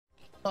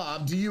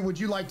Would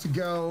you like to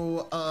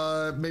go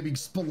maybe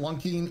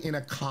spelunking in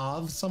a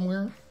cove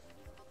somewhere?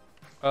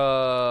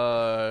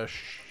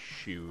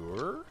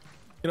 Sure.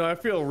 You know, I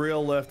feel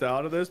real left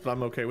out of this, but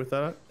I'm okay with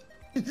that.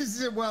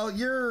 Well,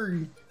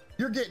 you're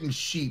getting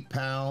sheep,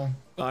 pal.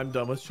 I'm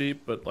done with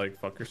sheep, but like,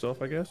 fuck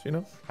yourself, I guess, you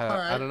know?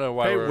 I don't know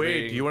why Hey, we're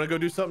Wade, do you want to go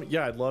do something?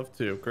 Yeah, I'd love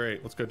to.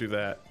 Great, let's go do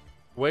that.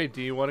 Wade,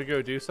 do you want to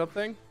go do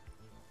something?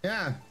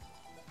 Yeah.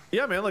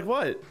 Yeah, man, like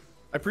what?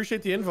 I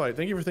appreciate the invite.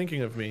 Thank you for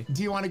thinking of me.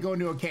 Do you want to go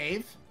into a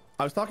cave?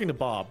 I was talking to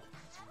Bob.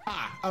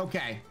 Ah,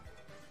 okay.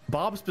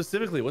 Bob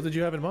specifically, what did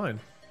you have in mind?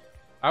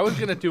 I was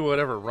going to do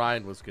whatever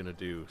Ryan was going to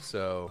do,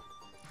 so...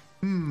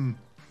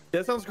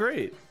 That sounds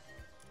great.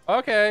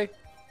 Okay.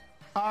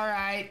 All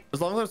right. As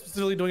long as I'm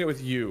specifically doing it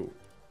with you.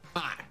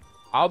 Ah.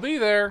 I'll be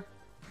there.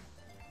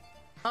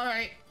 All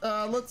right.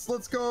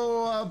 Let's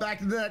go back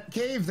to that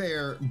cave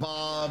there,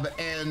 Bob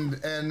and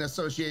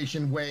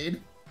Association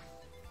Wade.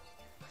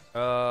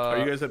 Are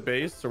you guys at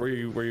base, or were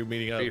you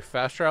meeting up? Are you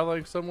fast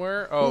traveling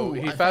somewhere? Oh, Ooh,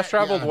 he fast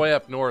traveled yeah. way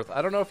up north.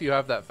 I don't know if you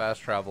have that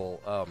fast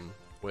travel,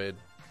 Wade.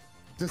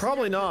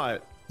 Probably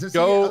not.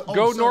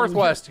 Go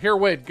northwest. Here,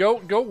 Wade.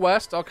 Go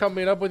west. I'll come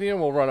meet up with you, and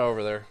we'll run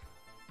over there.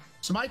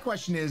 So my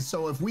question is,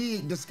 so if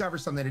we discover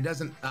something, it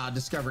doesn't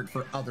discover it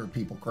for other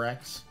people,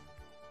 correct?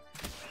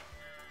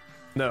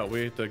 No,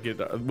 we have to get.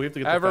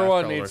 The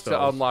Everyone fast needs travel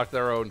to unlock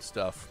their own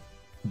stuff.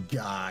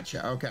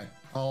 Gotcha. Okay,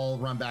 I'll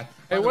run back.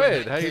 Hey, By the way,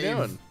 Wade, that how you cave-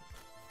 doing?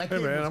 that Hey,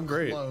 cave man, was I'm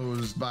great.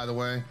 Closed, by the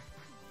way.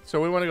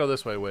 So we want to go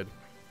this way, Wade.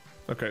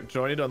 Okay,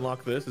 do I need to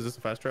unlock this? Is this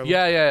a fast travel?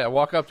 Yeah.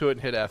 Walk up to it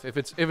and hit F. If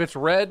it's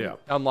red, Yeah.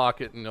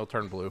 unlock it and it'll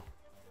turn blue.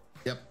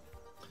 Yep.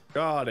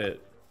 Got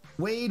it.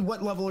 Wade,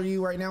 what level are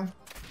you right now?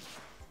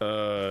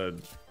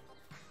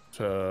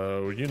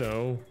 So you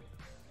know,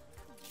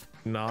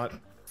 not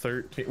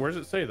 13. Where does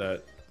it say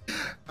that?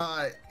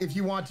 If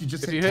you want to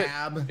just If hit you hit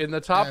tab in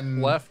the top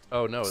and left.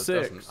 Oh no, it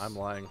 6. doesn't. I'm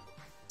lying.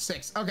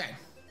 6. Okay.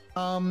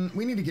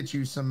 We need to get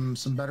you some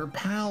better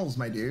pals,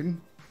 my dude.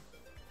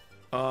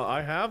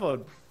 I have a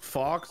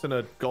fox and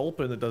a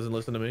gulpin that doesn't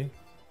listen to me.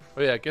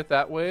 Oh yeah, get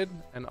that, Wade,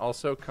 and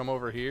also come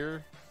over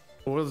here.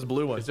 What is this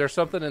blue one? Is there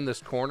something in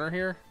this corner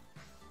here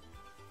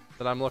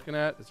that I'm looking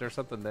at? Is there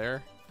something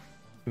there?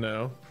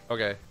 No.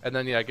 Okay, and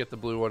then yeah, get the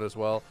blue one as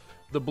well.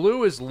 The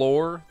blue is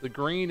lore. The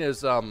green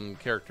is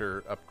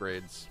character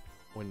upgrades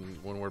when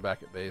we're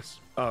back at base.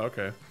 Oh,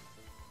 okay.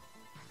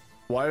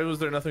 Why was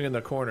there nothing in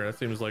the corner? That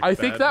seems like I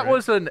think that right?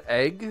 was an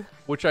egg,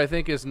 which I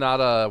think is not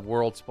a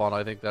world spawn.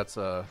 I think that's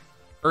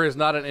is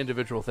not an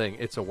individual thing.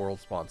 It's a world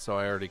spawn. So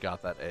I already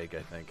got that egg.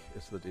 I think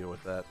is the deal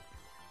with that.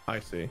 I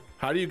see.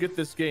 How do you get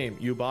this game?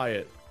 You buy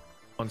it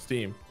on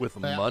Steam With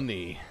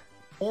money.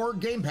 Or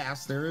Game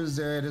Pass. It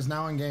is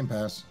now on Game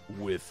Pass.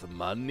 With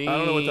money. I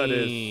don't know what that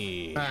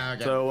is.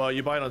 Okay. So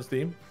you buy it on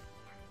Steam?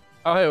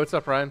 Oh hey, what's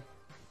up, Ryan?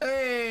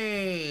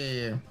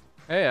 Hey.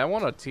 Hey, I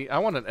want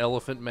an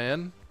elephant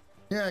man.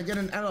 Yeah, get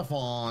an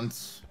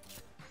elephant.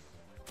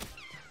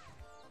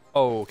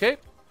 Okay,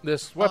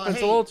 this weapon's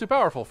hey. a little too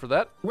powerful for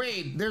that.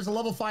 Wade, there's a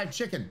level 5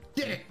 chicken.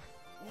 Get it.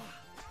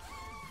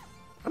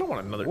 I don't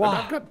want another. Wow.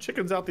 I've got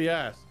chickens out the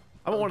ass.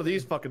 I want one of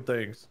these fucking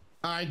things.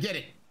 I get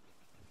it.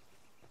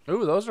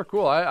 Ooh, those are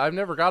cool. I've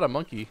never got a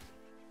monkey.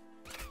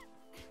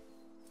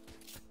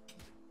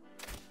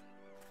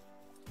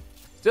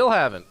 Still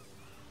haven't.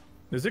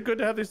 Is it good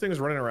to have these things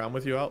running around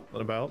with you out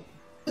and about?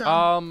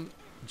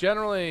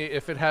 Generally,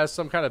 if it has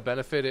some kind of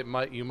benefit,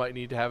 you might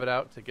need to have it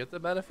out to get the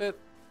benefit.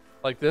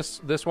 Like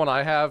this one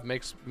I have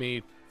makes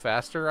me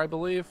faster, I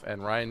believe,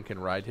 and Ryan can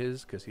ride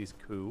his because he's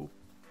cool.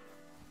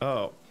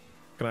 Oh,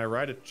 can I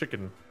ride a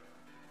chicken?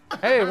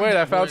 Hey, wait!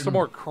 I found some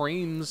more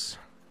creams.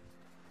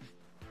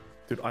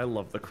 Dude, I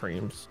love the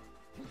creams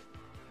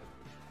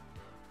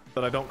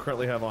that I don't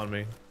currently have on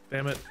me.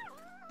 Damn it.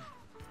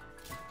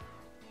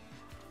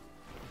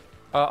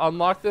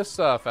 Unlock this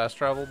fast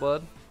travel,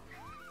 bud.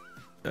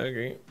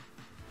 Okay.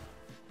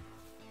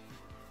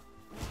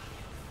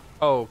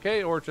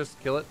 Okay, or just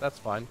kill it. That's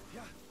fine.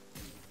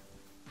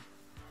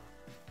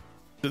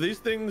 Do these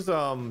things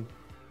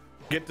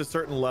get to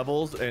certain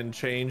levels and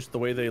change the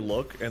way they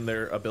look and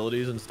their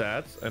abilities and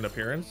stats and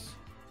appearance?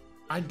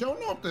 I don't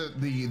know if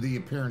the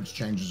appearance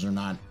changes or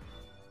not.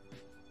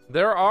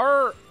 There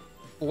are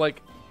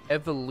like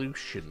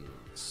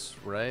evolutions,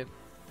 right?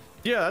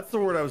 Yeah, that's the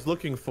word I was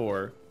looking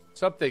for.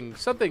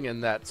 Something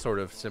in that sort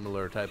of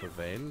similar type of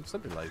vein,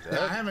 something like that.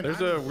 Yeah,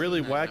 There's a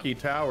really wacky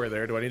tower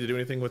there. Do I need to do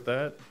anything with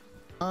that?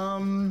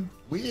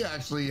 We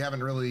actually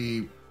haven't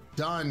really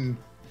done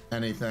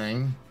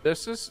anything.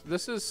 This is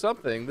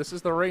something. This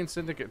is the Rain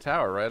Syndicate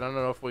Tower, right? I don't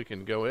know if we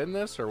can go in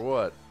this or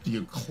what. Do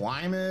you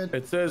climb it?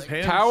 It says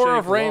handshake Tower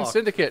of Rain lock.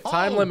 Syndicate.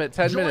 Time Oh, limit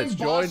 10 join minutes.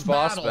 boss Join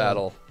boss battle.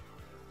 battle.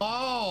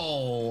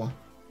 Oh.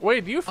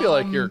 Wait, do you feel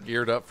like you're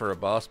geared up for a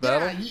boss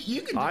battle? Yeah,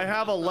 you can. I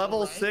have a level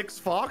right? 6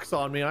 fox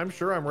on me. I'm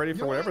sure I'm ready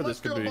for whatever this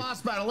could Let's be. do a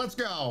boss battle. Let's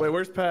go. Wait,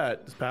 where's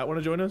Pat? Does Pat want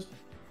to join us?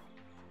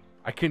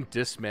 I can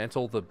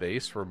dismantle the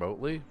base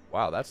remotely.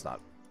 Wow, that's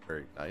not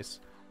very nice.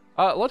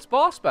 Let's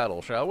boss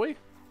battle, shall we?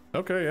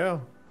 Okay, yeah.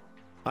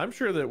 I'm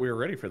sure that we're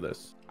ready for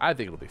this. I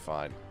think it'll be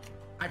fine.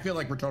 I feel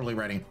like we're totally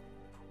ready.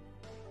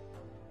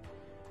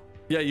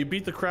 Yeah, you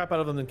beat the crap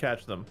out of them and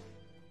catch them.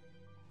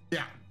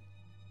 Yeah.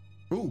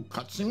 Ooh,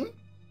 cutscene?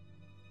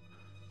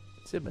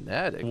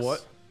 Cybernetics.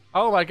 What?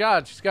 Oh my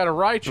God, she's got a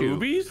Raichu.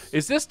 Boobies?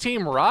 Is this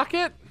Team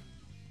Rocket?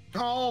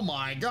 Oh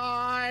my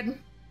God.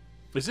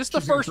 Is this the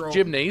She's gonna first throw-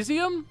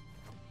 gymnasium?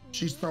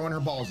 She's throwing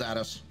her balls at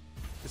us.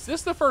 Is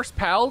this the first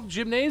PAL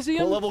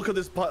gymnasium? What level could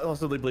this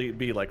possibly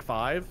be? Like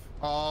 5?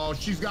 Oh,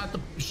 she's got the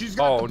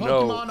Oh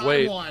Pokemon no!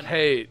 Wait, I want.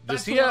 hey,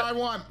 That's what I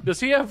want. does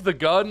he have the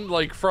gun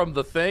like from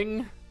the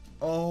thing?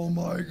 Oh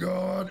my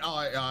God.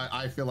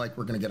 I feel like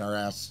we're gonna get our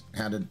ass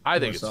handed I to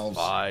think it's ourselves.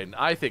 fine.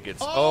 I think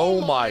it's Oh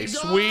oh my my God.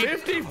 sweet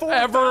 54,000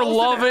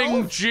 ever-loving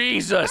health?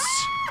 Jesus!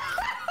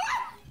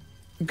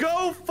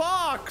 Go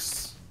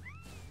Fox!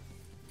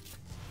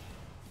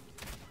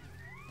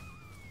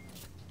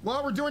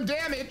 Well, we're doing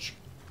damage.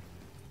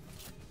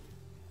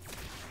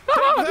 Take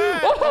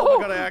that! Oh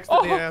my God, I axed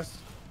it in the ass.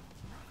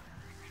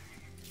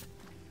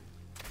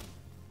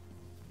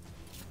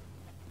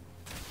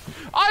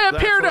 I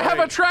appear That's to have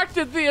right.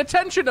 attracted the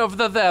attention of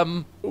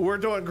them. We're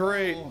doing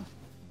great. Oh,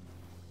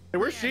 Hey,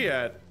 where's she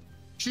at?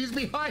 she's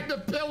behind the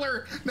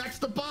pillar next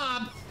to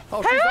Bob.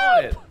 Oh, she's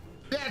on it.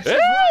 Yeah, she's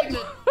Help! riding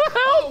it.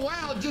 Oh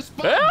wow, just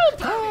Bob.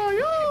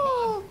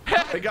 Help!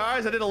 Hey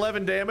guys, I did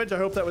 11 damage. I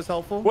hope that was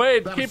helpful.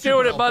 Wade, That keep was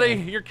doing super it, buddy.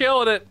 helpful. You're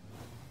killing it.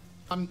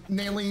 I'm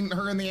nailing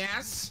her in the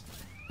ass.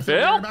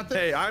 Help! About this.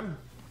 Hey, I'm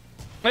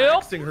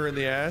Help! axing her in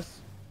the ass.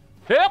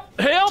 Help!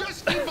 Help!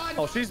 Just keep on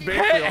Oh, she's fucking-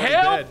 basically already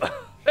Help! dead.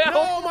 Help!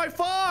 No, my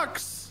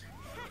fox!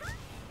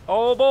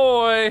 Oh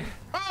boy!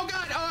 Oh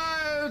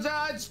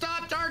God!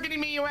 Stop targeting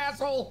me, you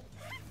asshole!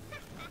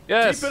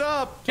 Yes. Keep it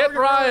up. Get Target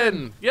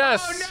Ryan.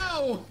 Yes.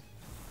 Oh no!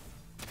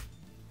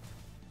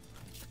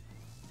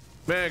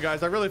 Man,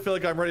 guys, I really feel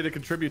like I'm ready to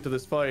contribute to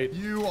this fight.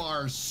 You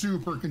are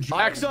super I've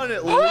controlling. done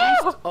at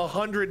least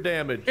 100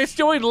 damage. It's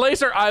doing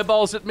laser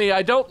eyeballs at me.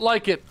 I don't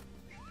like it.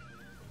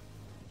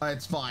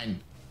 It's fine.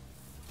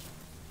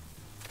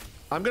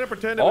 I'm gonna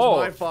pretend it was Oh.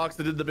 my fox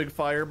that did the big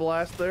fire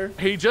blast there.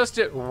 He just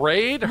did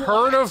raid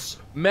herd of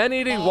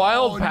man-eating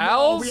wild no,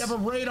 pals. we have a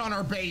raid on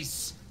our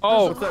base.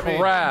 Oh What's that mean?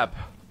 crap!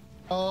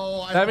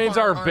 Oh, I That hope means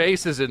our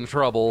base is in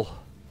trouble.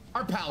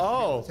 Our pals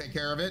Oh. will take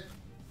care of it.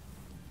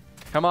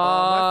 Come My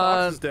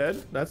on, fox is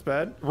dead. That's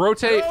bad.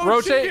 rotate, Oh,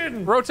 rotate,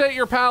 chicken! rotate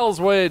your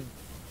pals, Wade.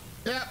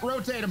 Yeah,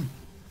 rotate them.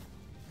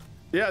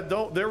 Yeah,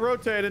 don't. They're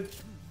rotated.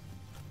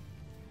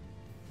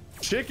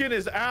 Chicken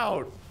is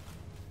out.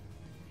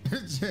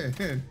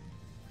 The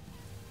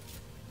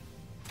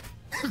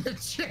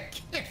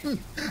chicken.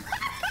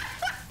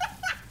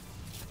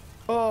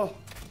 Oh,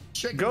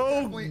 Chicken go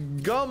definitely-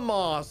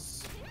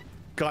 Gummoss.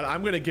 God,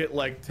 I'm gonna get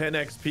like 10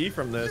 XP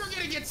from this. You're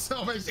gonna get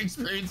so much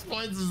experience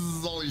points. This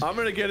is holy shit. I'm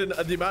gonna get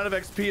the amount of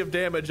XP of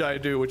damage I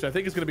do, which I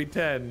think is gonna be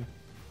 10.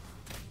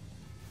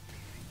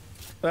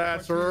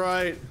 That's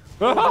right.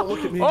 Oh, don't look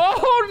at me.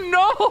 Oh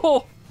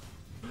no!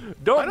 I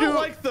Don't don't do.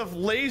 like the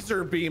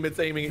laser beam it's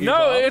aiming at you. No,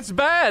 Bob. it's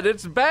bad.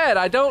 It's bad.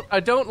 I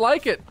don't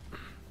like it.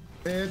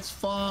 It's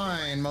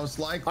fine, most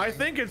likely. I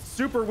think it's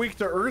super weak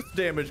to earth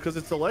damage because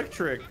it's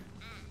electric.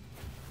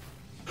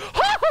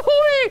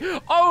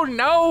 Oh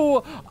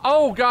no!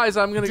 Oh guys,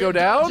 I'm gonna go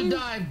Dodge and down.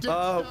 dive,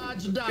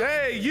 dodge and dive.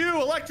 Hey,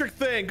 you electric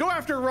thing, go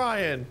after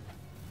Ryan.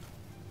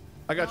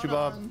 I got you,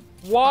 Bob.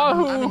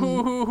 Wahoo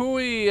hoo hoo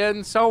hooey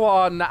and so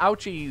on.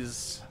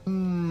 Ouchies.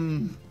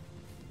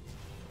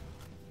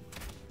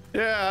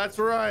 Yeah, that's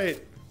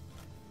right.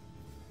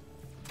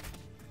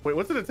 Wait,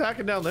 what's it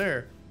attacking down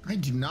there? I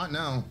do not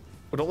know.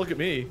 Well, don't look at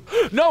me.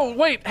 No,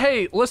 wait,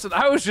 hey, listen,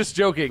 I was just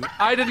joking.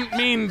 I didn't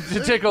mean to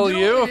tickle know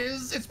you. what it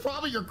is? It's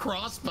probably your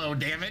crossbow,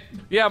 damn it.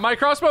 Yeah, my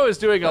crossbow is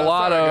doing a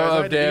lot Sorry, guys, I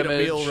of had to eat a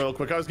damage. meal real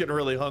quick. I was getting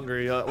really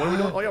hungry. What are we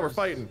doing? Oh yeah, we're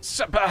fighting.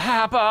 Keep on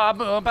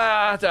running,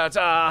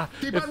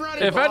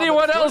 If Bob.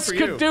 anyone It's good else for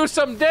could you. do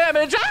some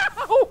damage,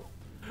 ow!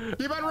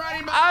 Keep on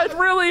running, Bob. I'd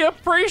really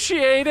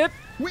appreciate it.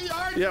 We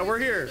are. Yeah, we're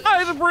here.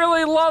 I'd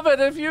really love it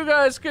if you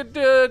guys could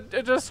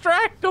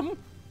distract them.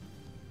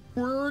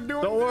 We're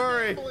doing. Don't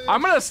worry.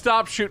 I'm gonna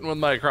stop shooting with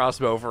my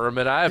crossbow for a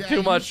minute. I have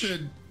too much.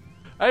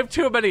 I have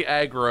too many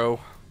aggro.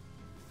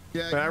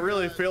 Yeah, Man, I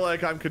really feel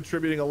like I'm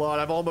contributing a lot.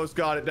 I've almost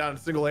got it down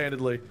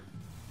single-handedly.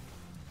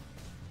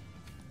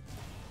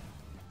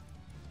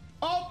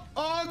 Oh,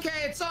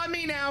 okay. It's on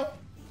me now.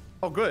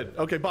 Oh, good.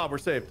 Okay, Bob, we're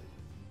saved.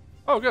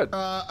 Oh, good.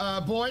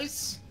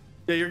 Boys.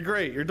 Yeah, you're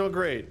great. You're doing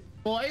great.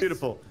 Boys.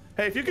 Beautiful.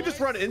 Hey, if you could just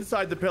run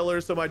inside the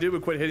pillars so my dude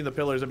would quit hitting the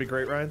pillars, that'd be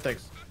great, Ryan.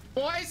 Thanks.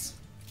 Boys.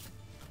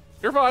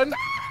 You're fine.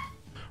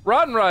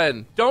 Run,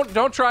 Ryan.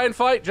 Don't try and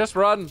fight. Just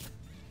run.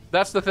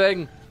 That's the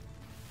thing.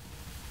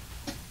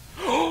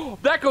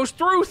 That goes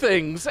through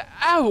things.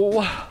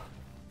 Ow.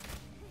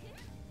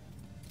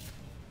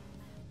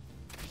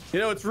 You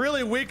know, it's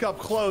really weak up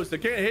close. It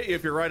can't hit you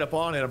if you're right up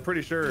on it, I'm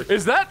pretty sure.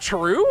 Is that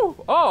true?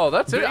 Oh,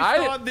 that's it.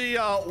 Based on the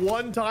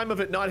one time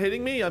of it not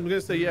hitting me, I'm gonna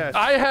say yes.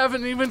 I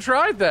haven't even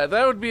tried that.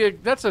 That would be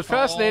that's a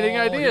fascinating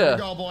Here we idea.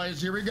 go, boys.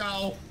 Here we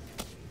go.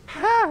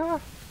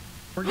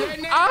 We're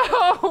getting it.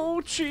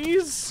 Oh,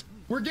 jeez.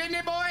 We're getting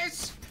it,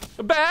 boys.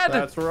 Bad.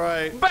 That's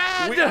right.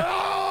 Bad.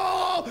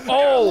 Oh!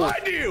 Oh! I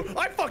lied to you!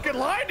 I fucking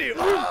lied to you!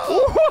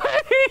 Oh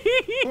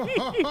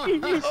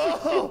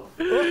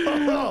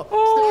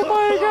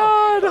my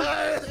god!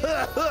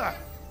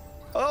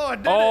 Oh, I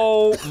did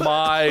Oh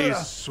my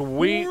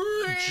sweet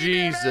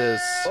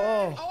Jesus.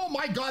 Oh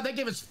my god, that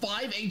gave us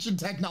 5 ancient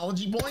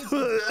technology points.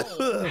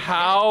 Oh.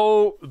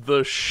 How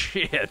the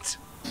shit?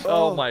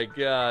 Oh my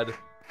god.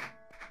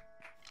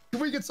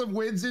 Can we get some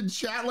wins in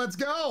chat? Let's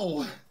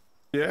go.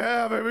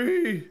 Yeah,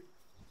 baby.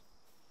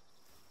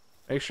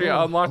 Make sure you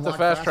unlock the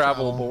fast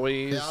travel,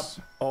 boys.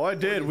 Yep. Oh, I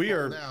did. We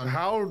are. Down.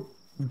 How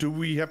do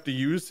we have to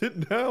use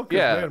it now? 'Cause,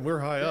 Yeah. man, we're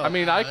high up. I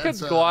mean, I could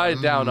that's,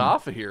 glide down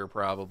off of here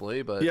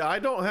probably, but yeah, I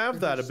don't have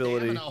that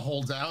ability. Stamina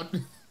holds out.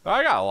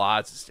 I got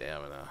lots of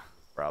stamina.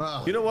 Probably.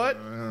 Oh. You know what?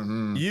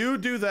 You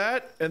do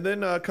that, and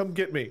then come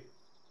get me.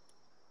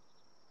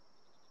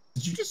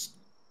 Did you just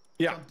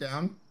Yeah. jump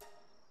down?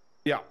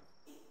 Yeah.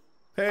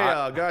 Hey,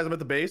 guys, I'm at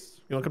the base.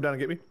 You want to come down and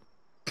get me?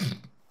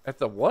 At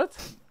the what?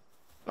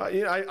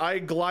 Yeah, I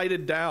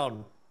glided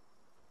down.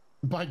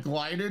 By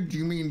glided, do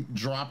you mean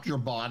dropped your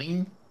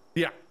body?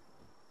 Yeah.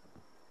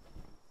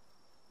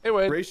 Hey,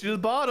 Wade. Race you to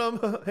the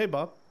bottom. Hey,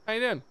 Bob. How you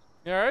doing?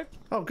 You all right?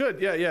 Oh, good.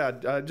 Yeah, yeah.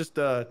 I just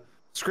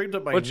scraped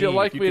up my Would knee. you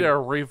like If me could- to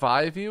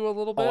revive you a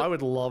little bit? Oh, I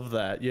would love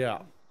that. Yeah.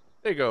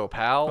 There you go,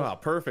 pal. Ah,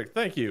 perfect.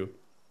 Thank you.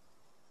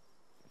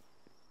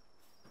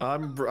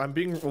 I'm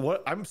being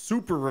what? I'm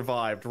super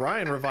revived.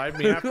 Ryan revived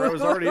me after I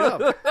was already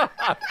up.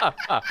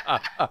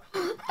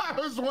 I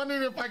was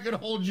wondering if I could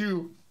hold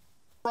you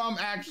from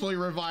actually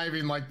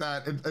reviving like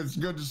that. It's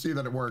good to see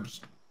that it works.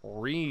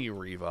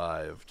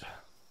 Revived.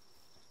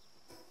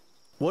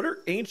 What are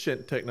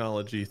ancient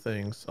technology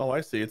things? Oh,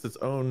 I see. It's its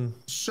own.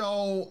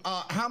 So,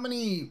 how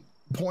many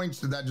points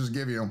did that just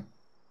give you?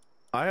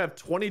 I have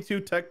 22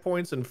 tech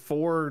points and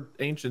 4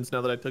 ancients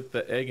now that I took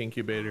the egg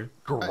incubator.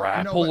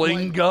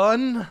 Grappling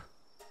gun?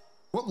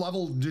 What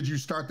level did you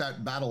start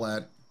that battle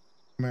at?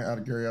 Out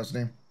of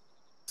curiosity.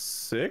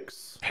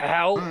 6?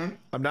 Pal.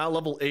 I'm now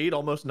level 8,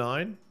 almost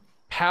 9.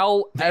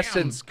 Pal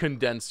essence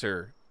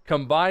condenser.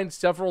 Combine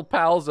several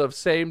pals of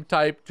same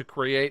type to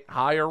create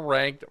higher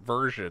ranked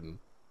version.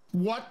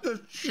 What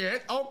the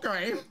shit?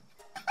 Okay.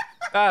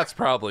 That's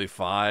probably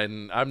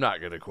fine. I'm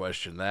not going to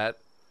question that.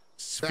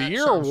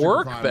 Sphere sounds super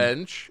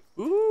workbench.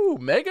 Ooh,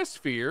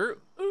 megasphere.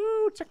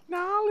 Ooh,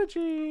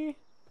 technology.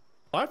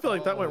 I feel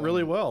like that went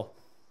really well.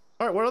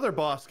 All right, what other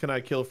boss can I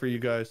kill for you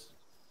guys?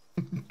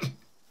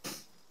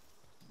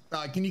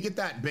 Can you get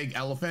that big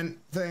elephant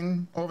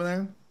thing over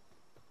there?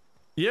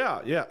 Yeah,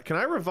 yeah. Can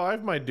I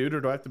revive my dude,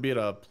 or do I have to be at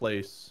a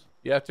place?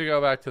 You have to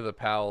go back to the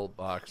pal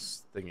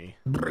box thingy.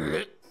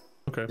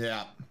 Okay.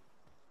 Yeah.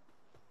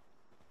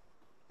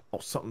 Oh,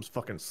 something's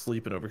fucking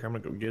sleeping over here. I'm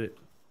gonna go get it.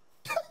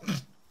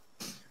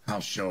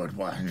 I'll show it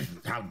what.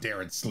 How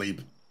dare it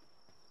sleep?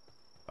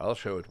 I'll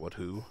show it what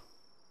who.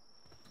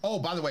 Oh,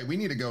 by the way, we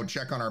need to go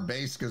check on our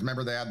base because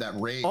remember they had that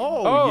raid.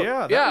 Oh,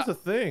 yeah, that was a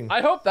thing.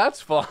 I hope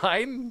that's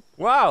fine.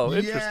 Wow,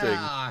 interesting.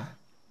 Yeah.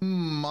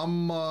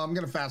 I'm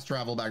gonna fast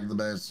travel back to the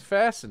base.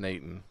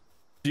 Fascinating.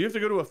 Do you have to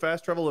go to a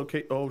fast travel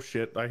location? Oh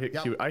shit, I hit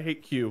Q. I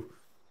hate Q.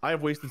 I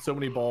have wasted so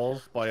many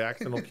balls by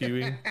accidental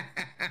queuing.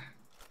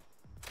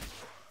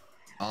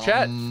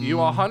 Chat, you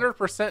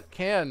 100%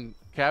 can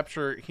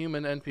capture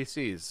human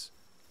NPCs.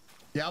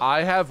 Yep.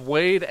 I have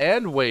Wade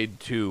and Wade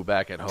 2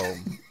 back at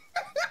home.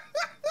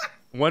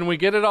 When we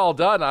get it all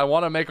done, I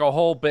want to make a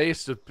whole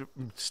base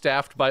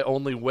staffed by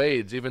only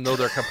Wades, even though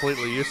they're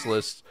completely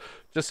useless,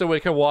 just so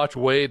we can watch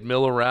Wade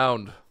mill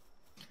around.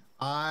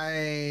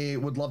 I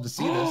would love to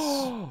see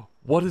this.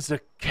 What is a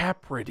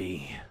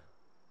capridy?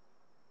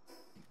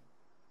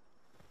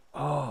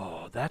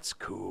 Oh, that's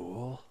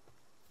cool.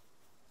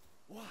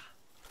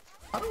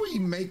 How do we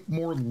make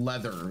more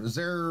leather? Is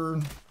there...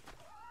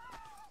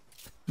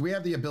 Do we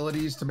have the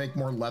abilities to make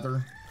more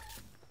leather?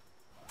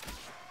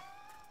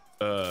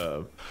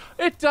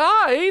 It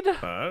died!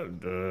 I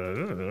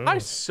don't know. I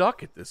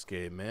suck at this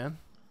game, man.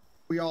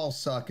 We all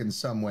suck in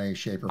some way,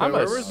 shape, or I'm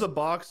form. a Where was the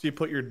box you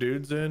put your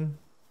dudes in?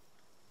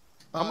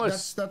 I'm a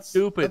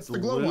stupid that's the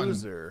glow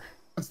loser. One.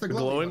 That's the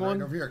glowing one?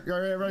 one? Right over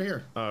here. Right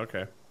here. Oh,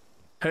 okay.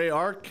 Hey,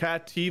 our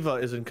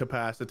Cativa is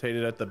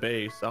incapacitated at the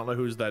base. I don't know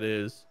whose that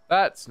is.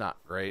 That's not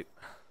great.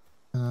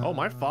 Oh,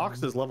 my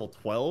fox is level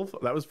 12.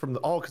 That was from the...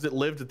 Oh, because it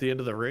lived at the end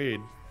of the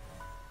raid.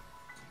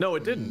 No,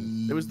 it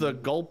didn't. It was the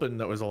Gulpin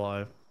that was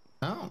alive.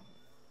 Oh.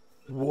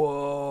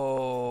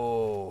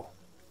 Whoa.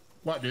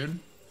 What, dude?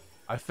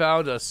 I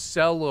found a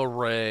cell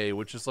array,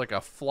 which is like a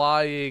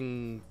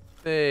flying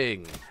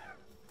thing.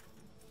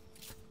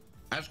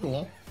 That's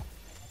cool.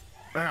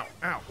 Ow,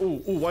 ow.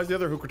 Ooh, ooh, why is the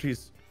other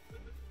Hookrates?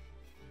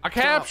 I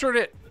captured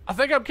it. I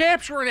think I'm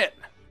capturing it.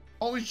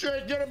 Holy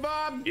shit, get it,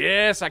 Bob!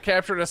 Yes, I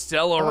captured a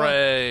cell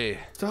array.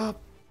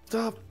 Stop,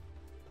 stop.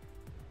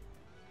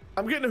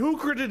 I'm getting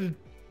Hookrated.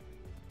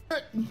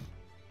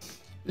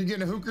 You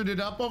getting hookered it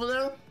up over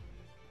there?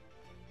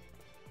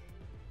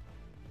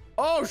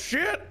 Oh,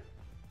 shit.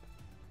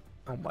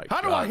 Oh my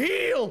How god. do I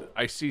heal?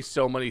 I see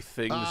so many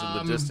things in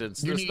the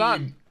distance. you There's need-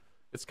 not.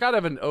 It's kind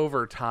of an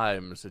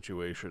overtime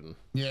situation.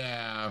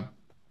 Yeah.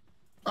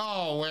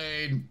 Oh,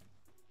 Wade.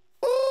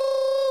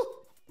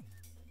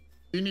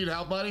 You need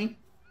help, buddy?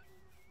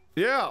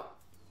 Yeah.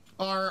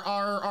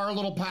 Our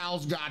little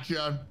pals got you.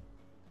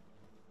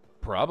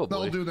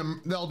 Probably.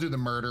 They'll do the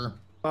murder.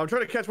 I'm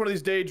trying to catch one of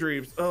these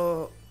daydreams.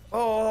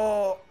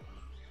 Oh.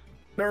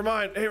 Never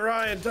mind. Hey,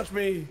 Ryan, touch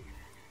me.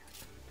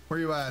 Where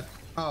you at?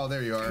 Oh,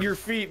 there you are. Your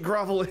feet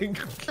groveling.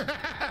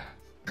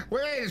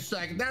 Wait a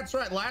second. That's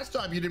right. Last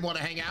time you didn't want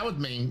to hang out with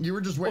me. You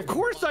were just waiting. Of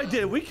course I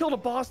did. We killed a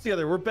boss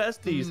together. We're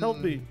besties. Help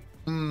me.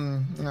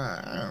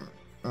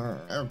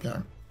 Okay.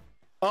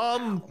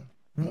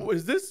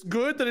 Is this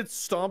good that it's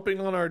stomping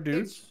on our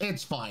dudes?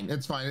 It's fine.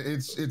 It's fine.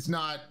 It's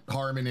not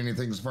harming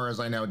anything as far as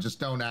I know. Just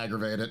don't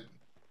aggravate it.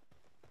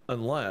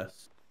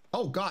 Unless.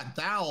 Oh God,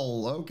 thou.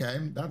 Okay,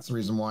 that's the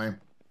reason why.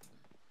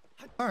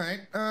 All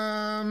right.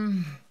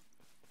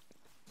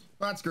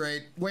 That's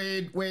great.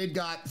 Wade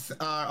got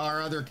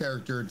our other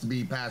character to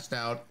be passed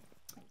out.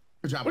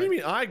 Good job. What do you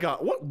mean I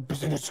got? What?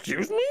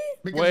 Excuse me?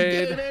 Because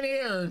Wade. you came in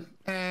here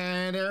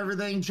and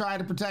everything tried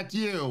to protect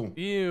you.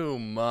 You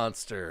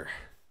monster.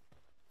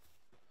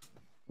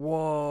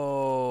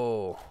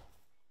 Whoa.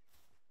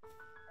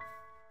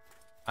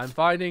 I'm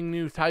finding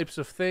new types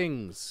of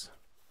things.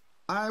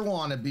 I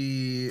want to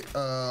be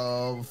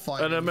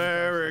fighting An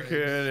American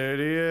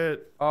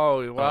idiot.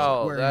 Oh,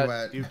 wow. where are you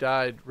at? You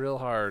died real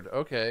hard.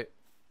 Okay.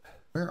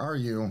 Where are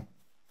you?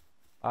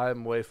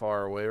 I'm way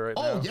far away right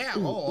now. Oh yeah.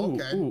 Oh,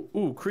 okay.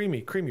 Ooh,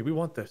 creamy. We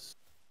want this.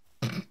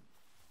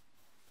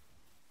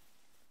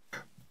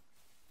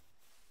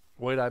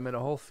 Wait, I'm in a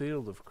whole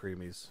field of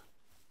creamies.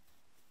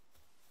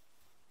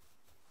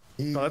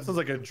 He- Oh, that sounds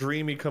like a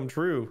dreamy come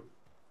true.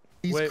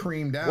 He's Wait,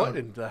 creamed out. What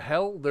in the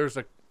hell? There's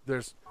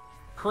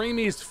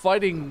creamies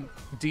fighting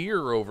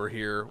deer over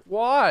here.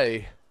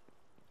 Why?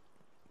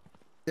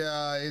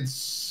 Yeah,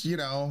 it's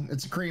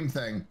it's a cream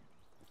thing.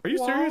 Are you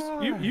serious?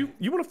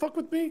 You want to fuck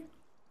with me?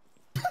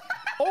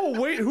 Oh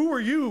wait, who are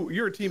you?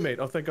 You're a teammate.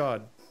 Oh, thank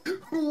God.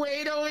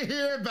 Wait over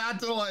here, about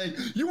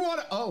to you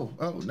want to? Oh,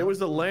 no. It was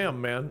a lamb,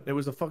 man. It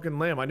was a fucking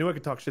lamb. I knew I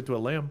could talk shit to a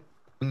lamb.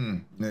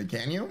 Can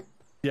you?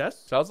 Yes.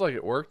 Sounds like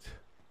it worked.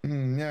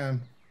 Yeah,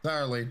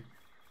 entirely.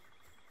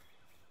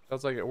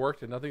 Sounds like it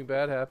worked and nothing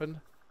bad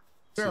happened.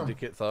 Yeah.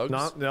 Syndicate thugs.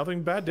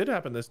 Nothing bad did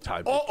happen this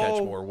Time to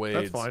catch more wades.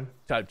 That's fine.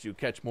 Time to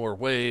catch more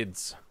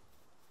wades.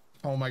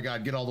 Oh my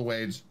God, get all the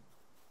wades.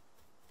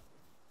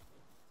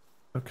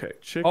 Okay,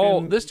 chicken. Oh,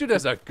 this dude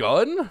has a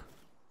gun?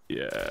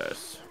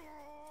 Yes.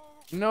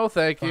 No,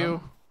 thank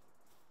you.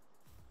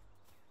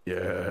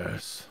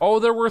 Yes. Oh,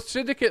 there were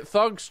syndicate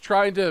thugs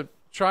trying to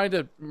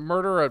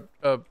murder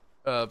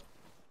a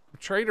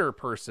traitor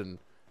person,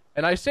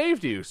 and I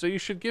saved you, so you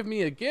should give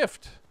me a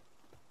gift.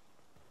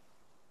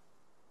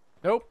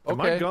 Nope. And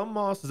Okay. my gum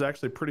moss is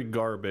actually pretty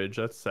garbage.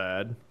 That's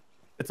sad.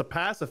 It's a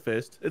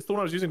pacifist. It's the one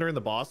I was using during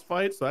the boss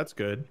fight, so that's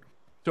good.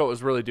 So it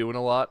was really doing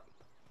a lot.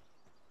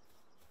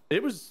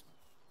 It was,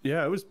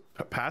 yeah, it was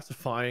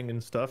pacifying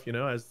and stuff,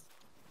 as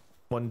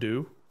one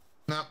do.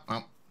 No.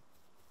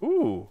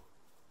 Ooh.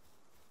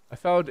 I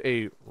found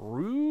a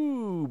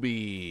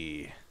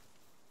ruby.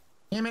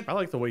 Damn it. I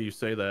like the way you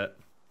say that.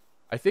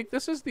 I think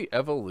this is the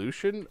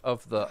evolution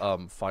of the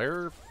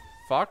fire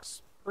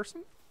fox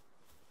person.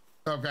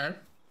 Okay.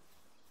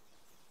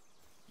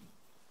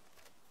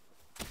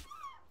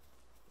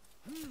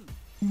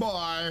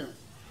 Bye.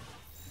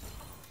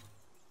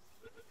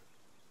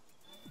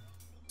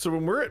 So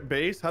when we're at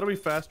base, how do we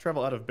fast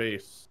travel out of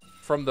base?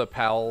 From the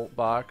PAL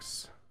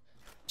box.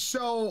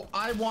 So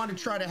I want to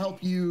try to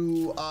help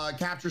you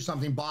capture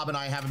something Bob and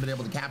I haven't been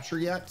able to capture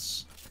yet.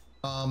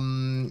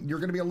 You're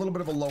going to be a little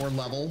bit of a lower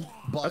level,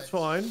 but That's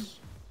fine.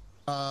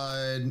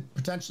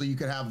 Potentially you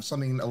could have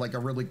something like a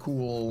really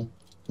cool,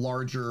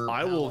 larger.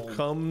 I will PAL.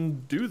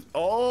 come do.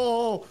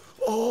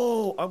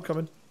 Oh, I'm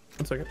coming.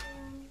 1 second.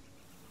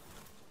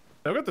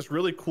 I've got this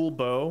really cool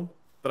bow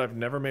that I've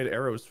never made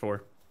arrows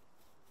for.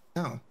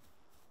 Oh,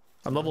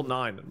 I'm level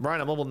 9.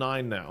 Ryan, I'm level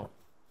 9 now.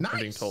 nice. I'm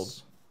being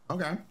told.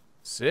 Okay.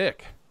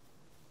 Sick.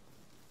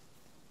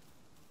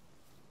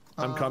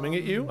 I'm coming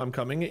at you. I'm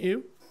coming at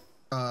you.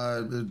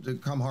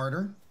 Come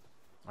harder.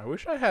 I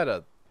wish I had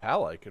a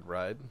PAL I could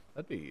ride.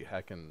 That'd be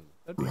heckin'.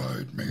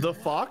 Right, man. The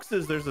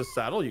foxes, there's a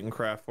saddle you can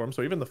craft for them.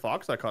 So even the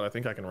fox I caught, I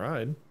think I can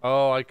ride.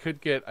 Oh, I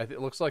could get.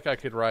 It looks like I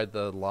could ride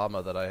the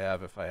llama that I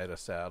have if I had a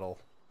saddle.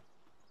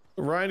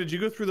 Ryan, did you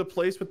go through the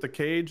place with the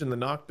cage and the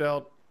knocked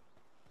out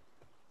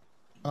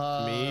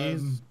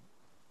me's?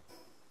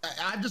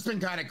 I've just been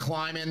kind of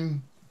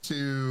climbing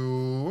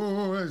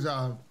to.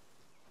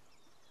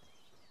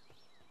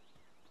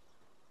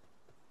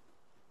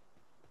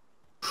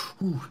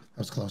 Whew, that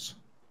was close.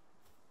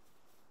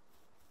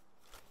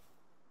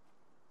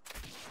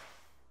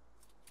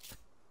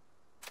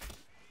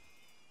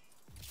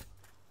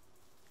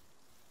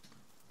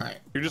 All right.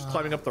 You're just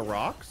climbing up the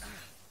rocks?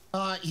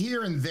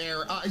 Here and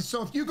there.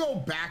 So if you go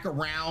back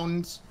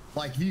around,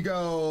 like if you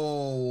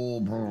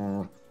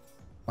go,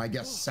 I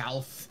guess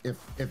south. If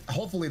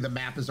hopefully the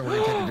map is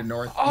oriented to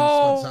north, east,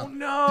 Oh south.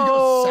 no! If you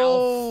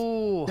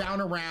go south,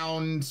 down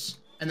around,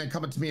 and then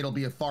coming to me, it'll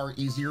be a far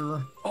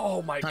easier.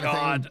 Oh my kind of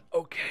god. thing.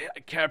 Okay, I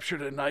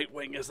captured a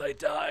Nightwing as I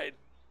died.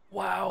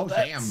 Wow, Oh,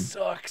 that damn.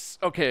 sucks.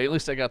 Okay, at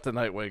least I got the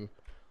Nightwing.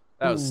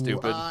 That was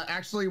stupid.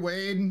 Actually,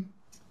 Wade,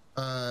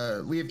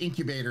 we have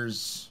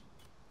incubators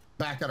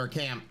back at our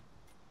camp.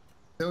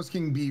 Those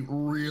can be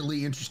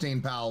really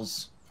interesting,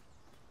 pals.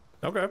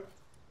 Okay.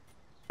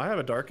 I have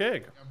a dark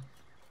egg.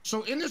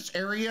 So in this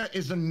area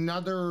is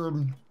another,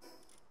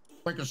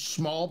 like a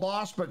small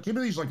boss, but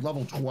typically he's like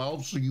level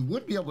 12, so you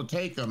would be able to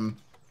take him.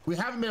 We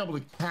haven't been able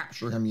to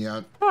capture him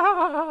yet.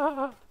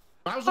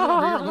 I was looking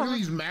over here, look at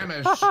these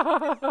mammoths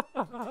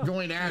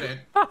going at it.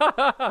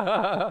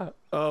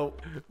 Oh,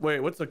 wait,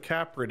 what's a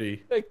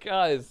caprity? Hey,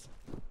 guys.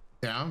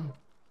 Yeah.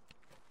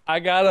 I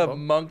got a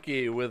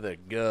monkey with a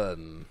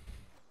gun.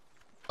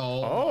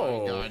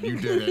 Oh my God, you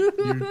did it.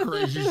 You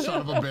crazy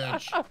son of a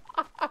bitch.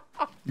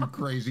 You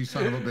crazy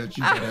son of a bitch,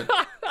 you did it.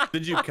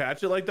 Did you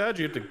catch it like that? Or did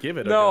you have to give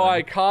it? No, gun?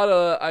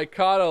 I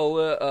caught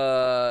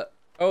a.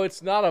 Oh,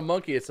 it's not a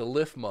monkey. It's a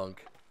lift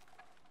monk.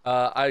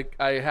 I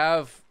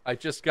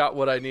just got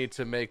what I need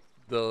to make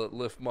the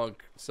lift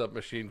monk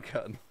submachine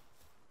gun.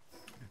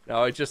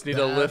 Now I just need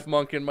a lift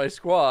monk in my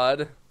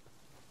squad.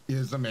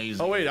 Is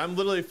amazing. Oh wait, I'm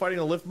literally fighting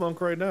a lift monk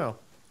right now.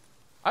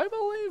 I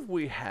believe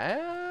we have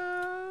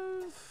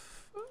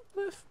a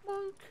lift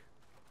monk.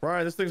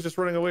 Ryan, this thing's just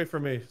running away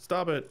from me.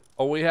 Stop it.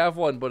 Oh, we have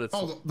one, but it's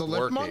the lift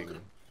working. monk?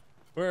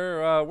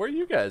 Where are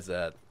you guys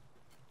at?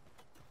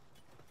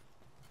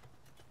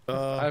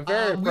 I'm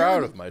very we're proud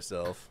in- of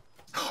myself.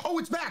 Oh,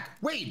 it's back.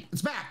 Wait,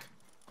 it's back.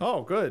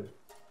 Oh, good.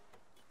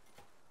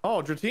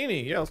 Oh,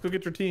 Dratini. Yeah, let's go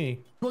get Dratini.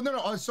 Well,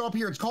 no. So up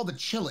here, it's called the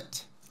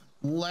Chillet.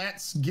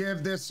 Let's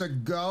give this a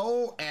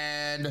go.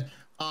 And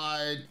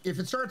if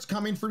it starts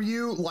coming for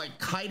you, like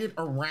kite it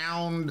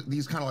around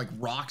these kind of like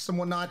rocks and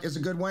whatnot is a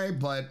good way.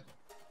 But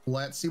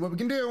let's see what we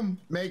can do.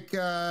 Let's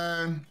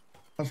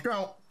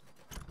go.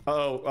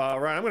 Oh,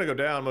 Ryan, I'm gonna go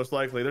down most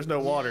likely. There's no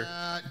water.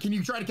 Can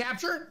you try to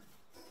capture?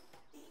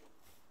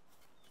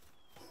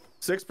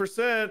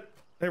 6%.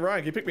 Hey, Ryan,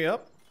 can you pick me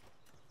up?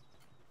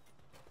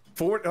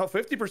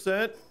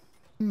 50%.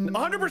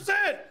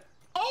 100%.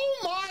 Oh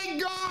my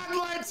God,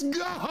 let's go.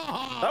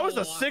 That was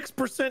a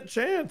 6%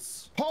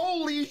 chance.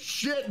 Holy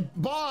shit,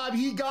 Bob,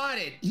 he got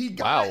it. He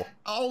got it.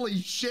 Holy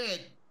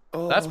shit.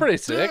 Oh, That's pretty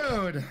sick.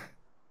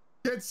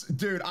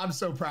 Dude, I'm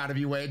so proud of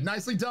you, Wade.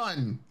 Nicely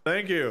done.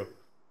 Thank you.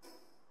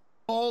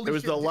 Holy It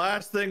was shit. the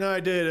last thing I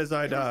did as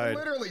I died.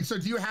 Literally. So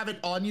do you have it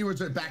on you or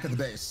is it back at the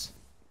base?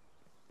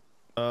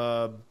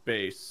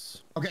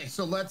 Base. Okay,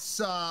 so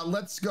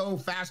let's go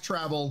fast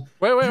travel.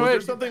 Wait.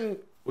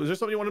 Was there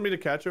something you wanted me to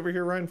catch over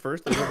here, Ryan,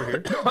 first? Is it over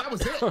here? No, that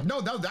was it.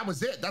 No, that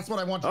was it. That's what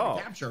I wanted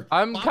to capture.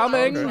 I'm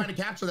coming. trying to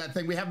capture that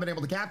thing. We haven't been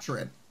able to capture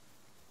it.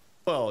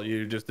 Well,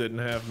 you just didn't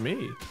have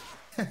me.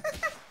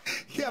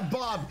 Yeah,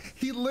 Bob,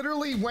 he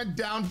literally went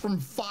down from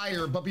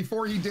fire, but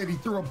before he did, he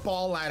threw a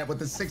ball at it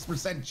with a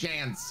 6%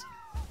 chance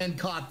and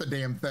caught the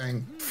damn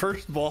thing.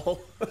 First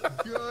ball.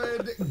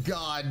 Good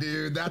God,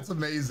 dude. That's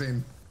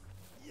amazing.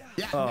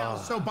 Yeah, now,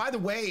 so by the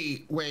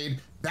way, Wade,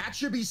 that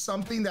should be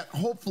something that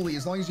hopefully,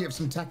 as long as you have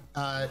some tech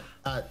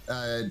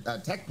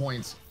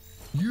points,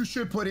 you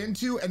should put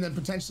into and then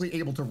potentially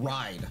able to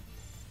ride.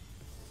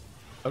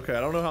 Okay, I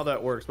don't know how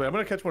that works. Wait, I'm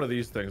gonna catch one of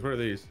these things. What are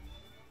these?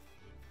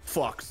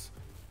 Fucks.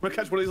 I'm gonna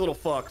catch one of these little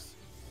fucks.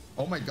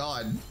 Oh my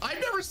God.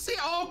 I've never seen,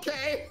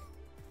 okay.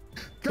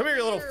 Come here,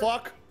 you little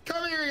fuck.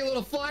 Come here, you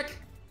little fuck.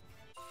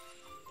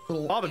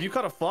 Bob, have you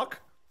caught a fuck?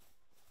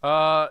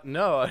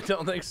 No, I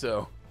don't think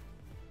so.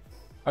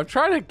 I'm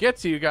trying to get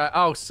to you guys.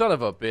 Oh, son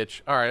of a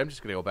bitch. All right, I'm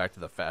just going to go back to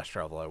the fast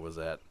travel I was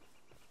at.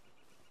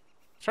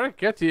 Trying to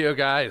get to you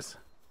guys.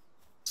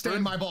 Stay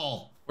in my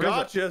ball.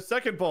 Gotcha,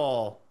 second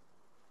ball.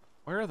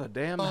 Where the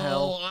damn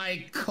hell? Oh,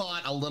 I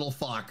caught a little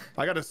fuck.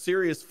 I got a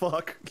serious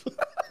fuck.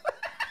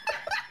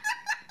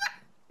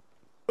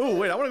 Oh,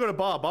 wait, I want to go to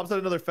Bob. Bob's at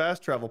another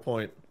fast travel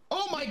point.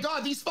 Oh my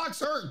God, these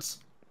fucks hurt.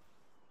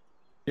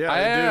 Yeah, I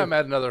they am do.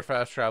 at another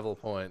fast travel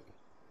point.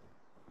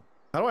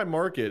 How do I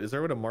mark it? Is there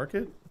a way to mark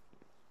it?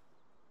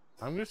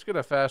 I'm just going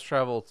to fast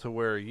travel to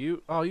where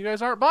you... Oh, you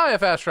guys aren't by a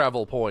fast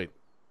travel point.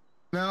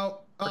 No.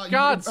 For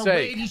God's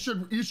sake. Wade,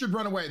 you should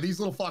run away. These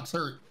little fucks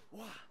hurt.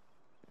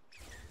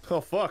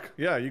 Oh, fuck.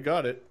 Yeah, you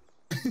got it.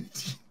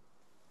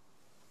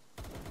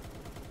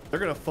 They're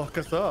gonna fuck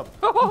us up.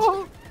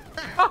 I've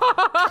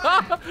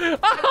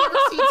never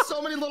seen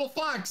so many little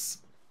fucks.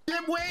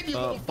 Get Wade, you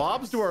little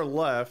Bob's fucks. to our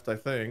left, I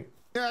think.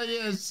 Yeah, he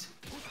is.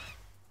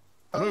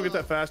 I'm gonna get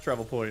that fast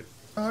travel point.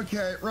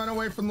 Okay, run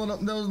away from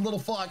those little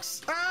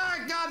fucks. Ah,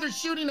 God, they're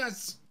shooting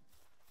us.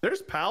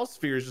 There's PAL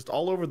spheres just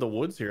all over the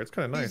woods here. It's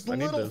kind of nice. These I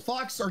need little this.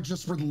 fucks are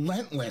just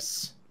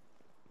relentless.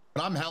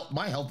 But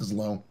my health is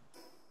low.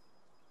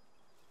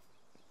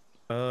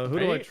 Who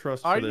do I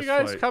trust Are for this you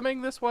guys fight?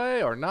 coming this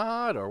way or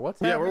not? Or what's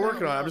Yeah, happening? we're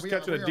working on it. I'm just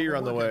catching a deer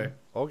on the way.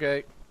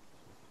 Okay.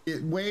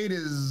 Wade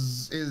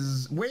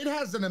Wade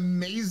has an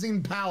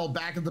amazing pal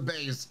back at the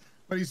base,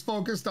 but he's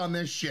focused on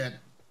this shit.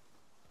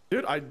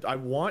 Dude, I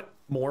want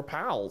more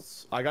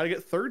pals. I gotta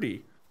get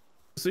 30.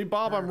 See,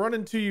 Bob, I'm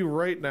running to you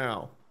right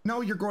now.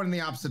 No, you're going in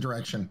the opposite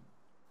direction.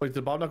 Wait,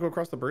 did Bob not go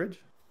across the bridge?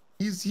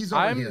 He's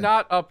over here. I'm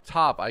not up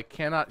top. I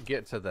cannot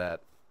get to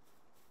that.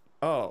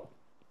 Oh. All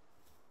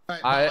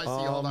right, I see.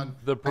 Hold on.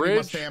 The I need my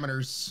bridge.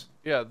 staminers.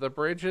 Yeah, the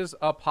bridge is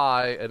up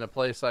high in a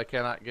place I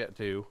cannot get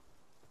to.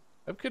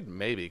 I could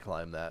maybe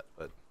climb that,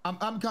 but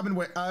I'm coming.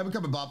 I'm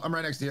coming, Bob. I'm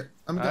right next to you.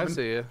 I'm coming. I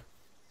see you.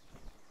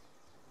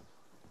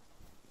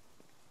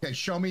 Okay,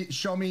 show me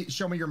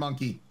your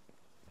monkey.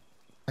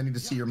 I need to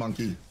see your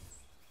monkey.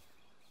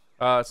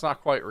 It's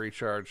not quite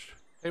recharged.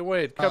 Hey,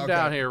 Wade, come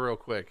down here real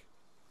quick.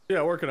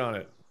 Yeah, working on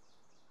it.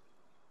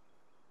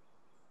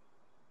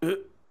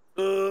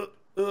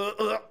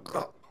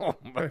 Oh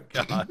my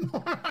god!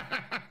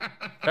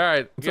 All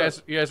right, you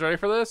guys ready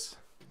for this?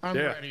 I'm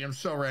ready. I'm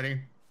so ready.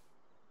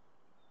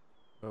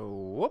 Oh,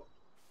 whoop.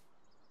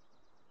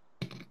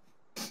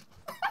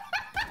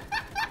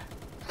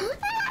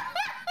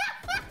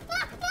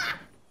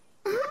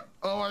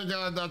 Oh my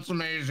god, that's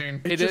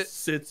amazing. It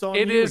just sits on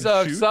It you is and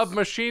a shoots?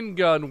 submachine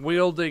gun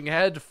wielding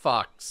head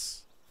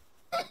fox.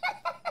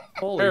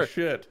 Holy Here,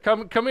 shit.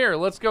 Come here.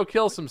 Let's go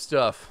kill some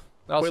stuff.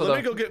 Also, Wait, let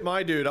me go get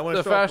my dude. I want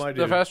to the show off fast my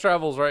dude. the fast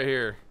travel's right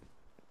here.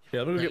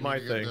 Yeah, let me go get my I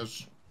need to thing.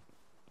 this.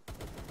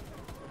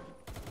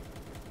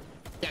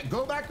 Yeah,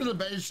 go back to the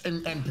base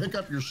and pick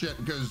up your shit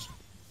because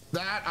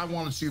that I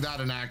want to see that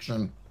in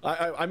action.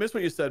 I missed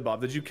what you said,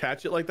 Bob. Did you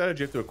catch it like that, or did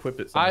you have to equip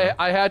it somehow?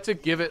 I had to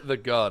give it the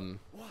gun.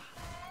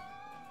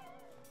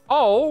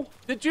 Oh,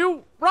 did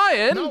you,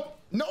 Ryan?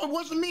 No, it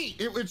wasn't me.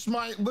 It's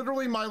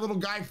literally my little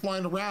guy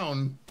flying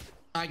around.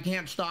 I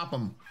can't stop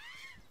him.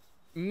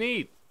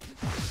 Neat.